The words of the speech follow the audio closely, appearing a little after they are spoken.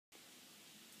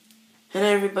Hello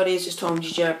everybody, it's just Tom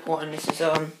GG Airport, and this is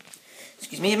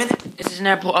excuse me a minute. This is an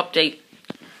airport update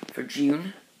for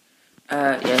June.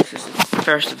 This is the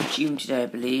 1st of June today, I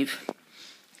believe.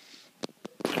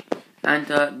 And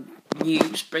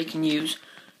breaking news.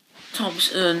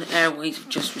 Thomson Airways have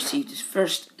just received its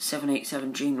first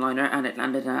 787 Dreamliner, and it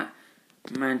landed at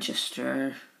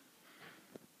Manchester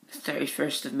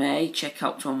 31st of May. Check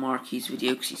out Tom Markey's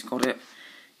video because he's got it.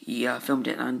 He filmed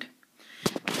it land.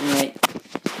 Anyway,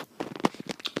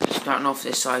 starting off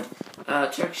this side,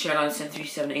 Turkish Airlines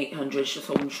 737-800, just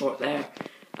holding short there.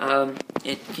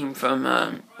 It came from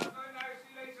the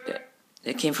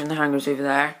hangars over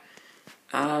there,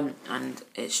 and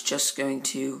it's just going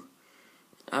to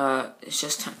it's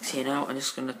just taxiing out, and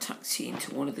it's going to taxi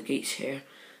into one of the gates here.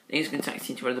 I think it's going to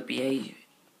taxi into where the BA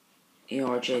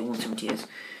ERJ 170 is,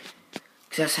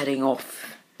 because that's heading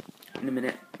off in a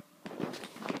minute.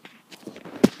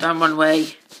 Down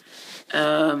runway,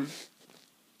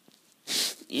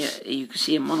 yeah, you can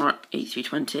see a Monarch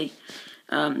A320.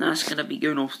 That's going to be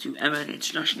going off to MN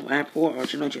International Airport, or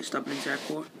United States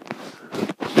Airport.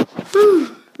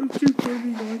 I'm too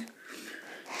crazy, guys.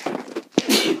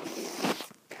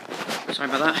 Sorry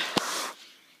about that.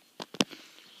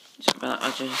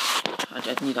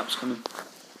 I knew that was coming.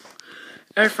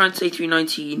 Air France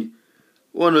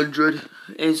A319-100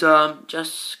 is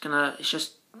it's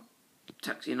just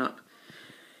taxiing up.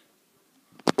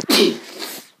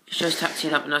 It's just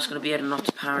taxiing up, and that's going to be heading off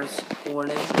to Paris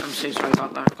Orly. I'm so sorry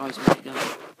about that, guys. I'm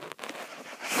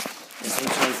so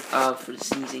sorry for the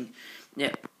sneezing.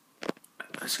 Yeah,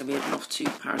 that's going to be heading off to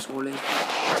Paris Orly.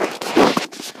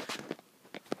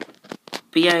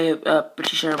 But yeah,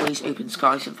 British Airways Open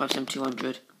Sky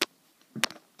 757-200.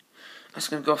 That's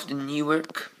going to go off to New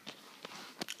York.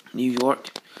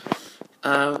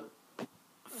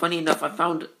 Funny enough, I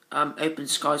found Open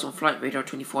Skies on Flight Radar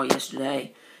 24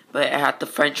 yesterday, but it had the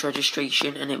French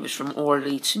registration, and it was from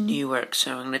Orly to Newark,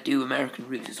 so I'm going to do American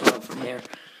routes as well from here.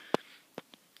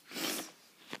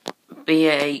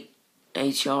 BA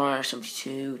ATR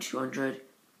 72-200.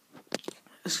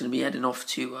 It's going to be heading off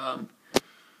to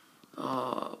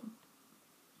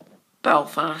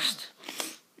Belfast.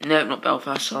 No, not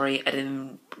Belfast, sorry,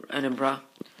 Edinburgh.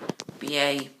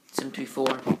 BA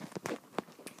 734.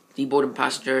 The boarding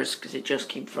passengers, because it just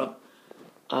came from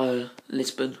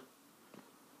Lisbon.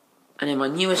 And then my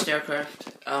newest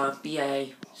aircraft,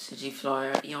 BA City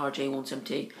Flyer ERJ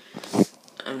 170.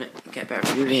 I'm going to get a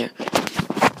better view here.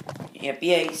 Yeah,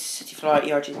 BA City Flyer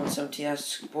ERJ 170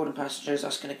 has boarding passengers.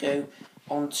 That's going to go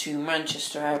on to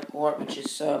Manchester Airport, which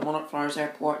is Monarch Flyers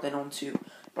Airport, then on to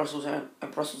Brussels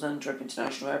Antwerp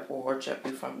International Airport, or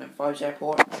JetBlue 595's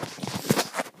airport.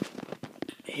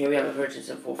 Here we have a Virgin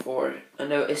 744. I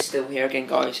know it's still here again,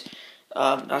 guys.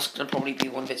 That's going to probably be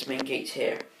one of its main gates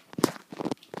here.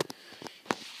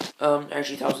 Air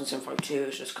 2752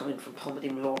 is just coming from Palma de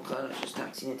Mallorca, it's just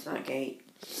taxiing into that gate.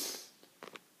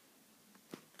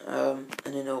 And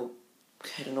then it'll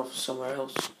heading off somewhere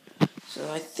else.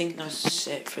 So I think that's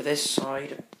it for this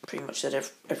side. I pretty much said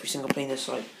every single plane this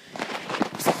side.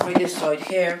 Right, this side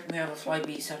here, we have a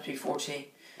Flybe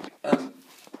 7340.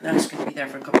 That's going to be there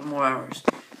for a couple more hours.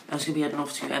 That's going to be heading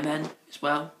off to MN as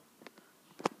well.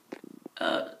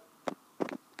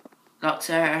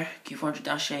 Luxair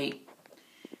Q400-8.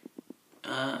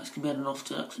 It's going to be heading off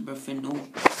to Luxembourg Findel.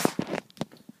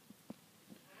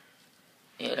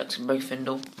 Yeah, Luxembourg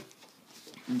Findel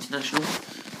International.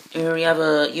 Here we have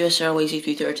a US Airways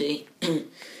A330.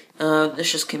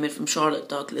 This just came in from Charlotte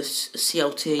Douglas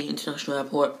CLT International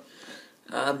Airport.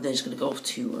 Then it's going to go off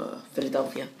to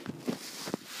Philadelphia.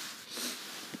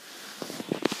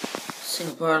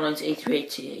 Singapore Airlines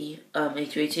A380.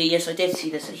 A380. Yes, I did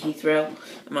see this at Heathrow.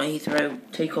 In my Heathrow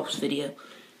takeoffs video.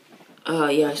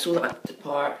 Yeah, I saw that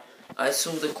depart. I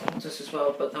saw the Qantas as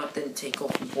well, but that didn't take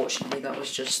off, unfortunately. That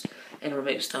was just in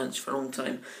remote stands for a long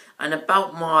time. And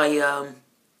about my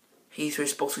Heathrow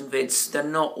spotting vids, they're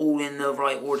not all in the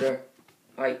right order.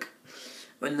 Like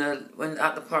when the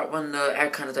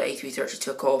Air Canada A330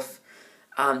 took off,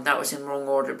 that was in wrong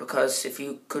order, because if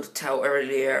you could tell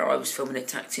earlier, I was filming it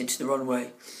taxi into the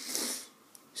runway.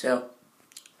 So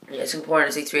yeah, it's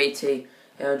important. It's A380.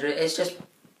 It's just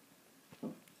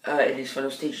in these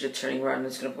final stages of turning around.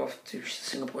 It's going to go off to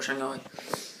Singapore, Shanghai,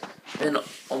 then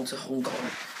on to Hong Kong.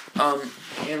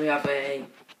 Here we have a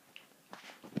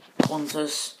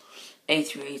Qantas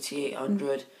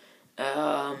A380-800.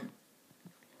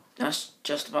 That's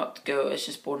just about to go. It's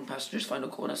just boarding passengers, final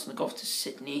call. That's going to go off to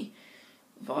Sydney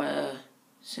via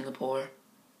Singapore.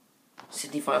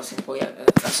 Sydney via Singapore, yeah,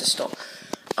 that's a stop.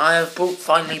 I have brought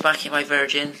finally back in my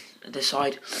Virgin this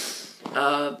side.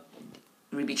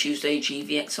 Ruby Tuesday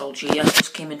GVXLG. I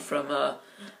just came in from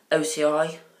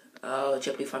OCI,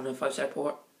 JW595's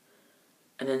airport.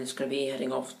 And then it's going to be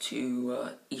heading off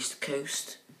to East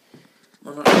Coast,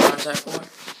 Monarch Airport.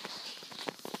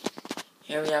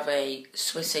 Here we have a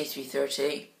Swiss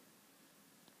A330.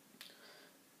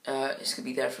 It's going to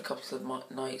be there for a couple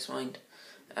of nights, mind.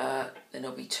 Then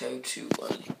it'll be towed to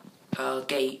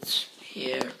gates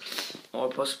here, or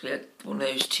possibly one of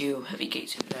those two heavy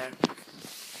gates over there.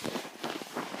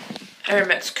 Air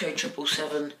Mexico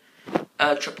 777,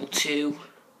 222.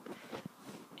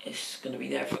 It's going to be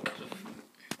there for a couple of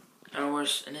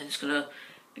hours, and then it's going to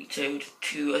be towed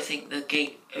to, I think, the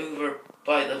gate over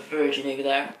by the Virgin over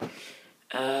there.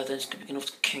 Then it's going to be going off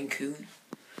to Cancun.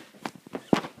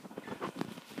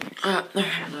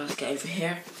 Let's get over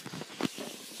here.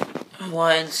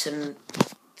 Hawaiian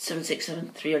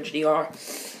 767-300ER.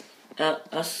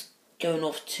 That's going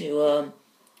off to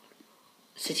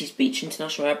Cities Beach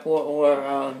International Airport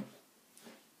or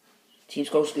Team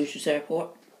Squad Solutions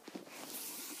Airport.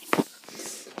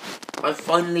 I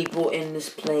finally brought in this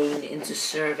plane into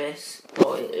service.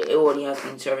 Well, it already has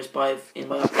been serviced in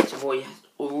my office. I've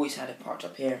always had it parked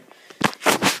up here.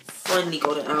 Finally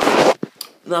got it out.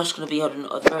 That's going to be on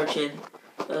a Virgin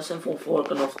 744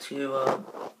 going off to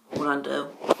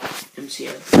Orlando,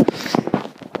 MCO.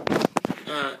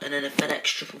 And then a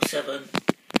FedEx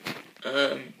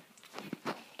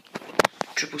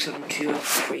 777-2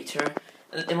 freighter.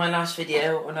 In my last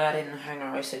video, when I had it in the hangar,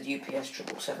 I said UPS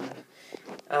 777.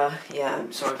 Yeah,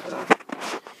 I'm sorry for that.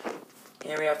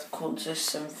 Here we have the Qantas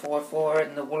 744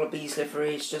 and the Wallabies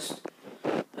livery. It's just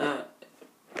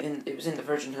it was in the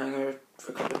Virgin hangar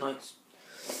for a couple of nights,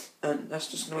 and that's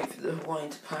just going to wait for the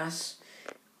Hawaiian to pass.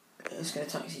 It's going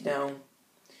to taxi down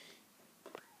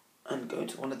and go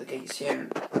into one of the gates here.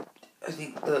 I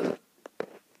think the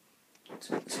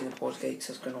Singapore's gate,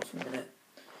 that's going off in a minute.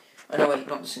 Oh no, wait,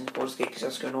 not the Singapore's gate, because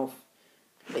that's going off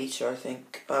later, I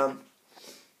think.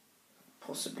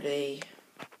 Possibly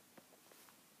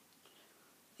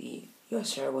the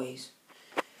US Airways.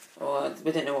 Oh,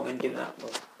 we don't know what we're going to do with that,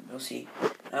 but we'll see.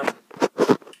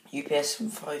 UPS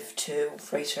 752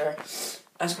 freighter.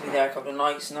 That's going to be there a couple of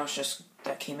nights, and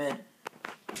that came in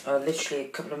literally a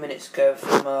couple of minutes ago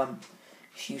from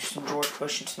Houston George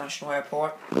Bush International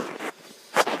Airport.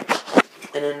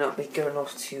 And then that'll be going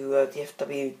off to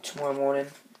DFW tomorrow morning.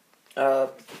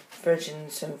 Virgin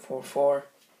 744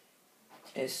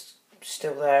 is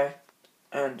still there,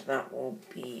 and that will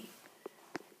be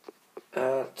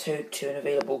towed to an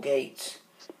available gate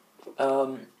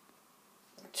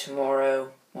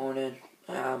tomorrow morning.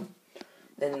 Then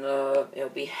it'll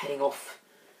be heading off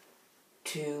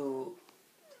to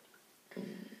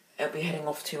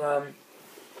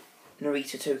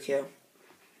Narita, Tokyo.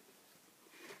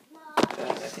 I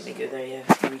think they go there, yeah,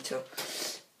 Narita.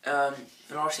 An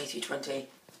RC320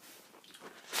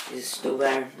 is still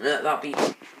there. That'll be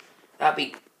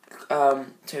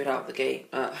towed out of the gate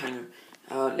hangar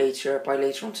later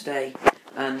on today,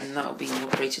 and that'll be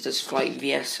operated as flight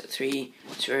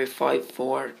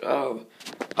VS3054 of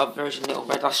Virgin Little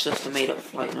Red. That's just a made up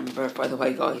flight number, by the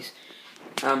way, guys.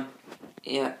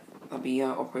 Yeah, that'll be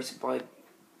operated by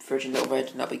Virgin Little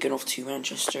Red, and that'll be going off to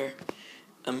Manchester,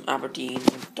 Aberdeen,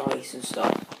 Dice and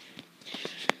stuff.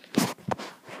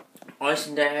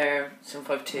 Iceland Air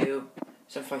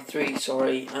 753,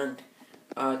 sorry, and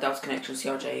Delta Connection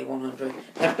CRJ 100.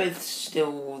 They're both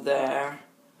still there.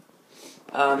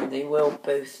 They will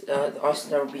both. The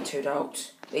Iceland Air will be towed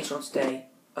out later on today.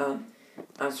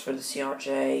 As for the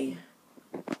CRJ,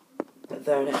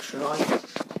 they're an extra night.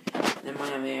 And then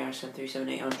Miami Air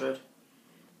 737-800.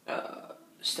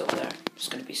 Still there.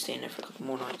 Just going to be staying there for a couple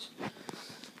more nights.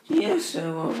 Yeah,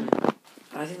 so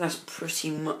I think that's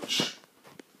pretty much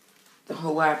the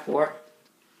whole airport.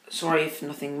 Sorry if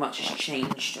nothing much has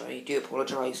changed. I do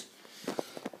apologise.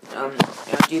 I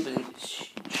do believe it's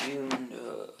June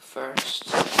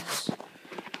 1st. Yes.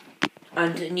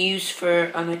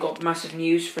 And I got massive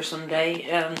news for Sunday.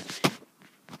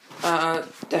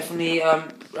 Definitely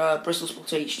Bristol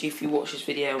Sports HD. If you watch this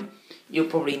video, you'll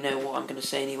probably know what I'm going to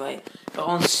say anyway. But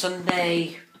on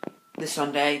Sunday, the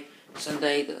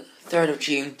 3rd of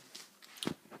June,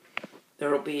 there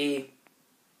will be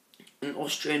an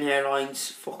Austrian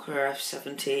Airlines Fokker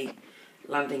F-70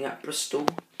 landing at Bristol,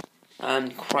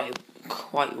 and quite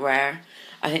rare.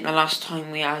 I think the last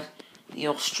time we had the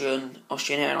Austrian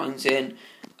Airlines in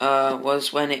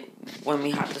was when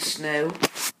we had the snow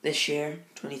this year,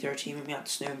 2013, when we had the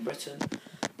snow in Britain.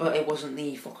 But it wasn't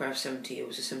the Fokker F-70, it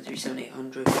was the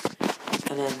 737-800.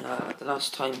 And then the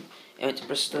last time it went to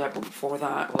Bristol Airport before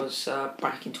that was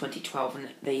back in 2012, and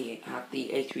they had the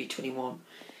A321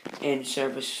 in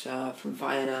service from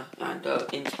Vienna and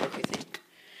Innsbruck, I think.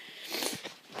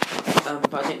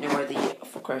 But I don't know where the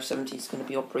Fokker F-70 is going to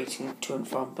be operating to and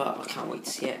from, but I can't wait to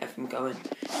see it if I'm going.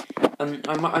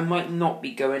 I might not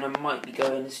be going, I might be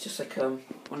going. It's just like one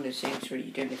of those things where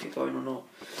you don't know if you're going or not.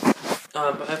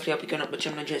 But hopefully I'll be going up with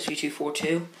Gemini Jets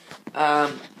V242.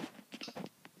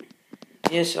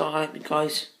 So I hope you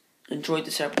guys enjoyed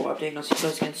this airport update, and I'll see you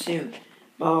guys again soon.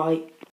 Bye.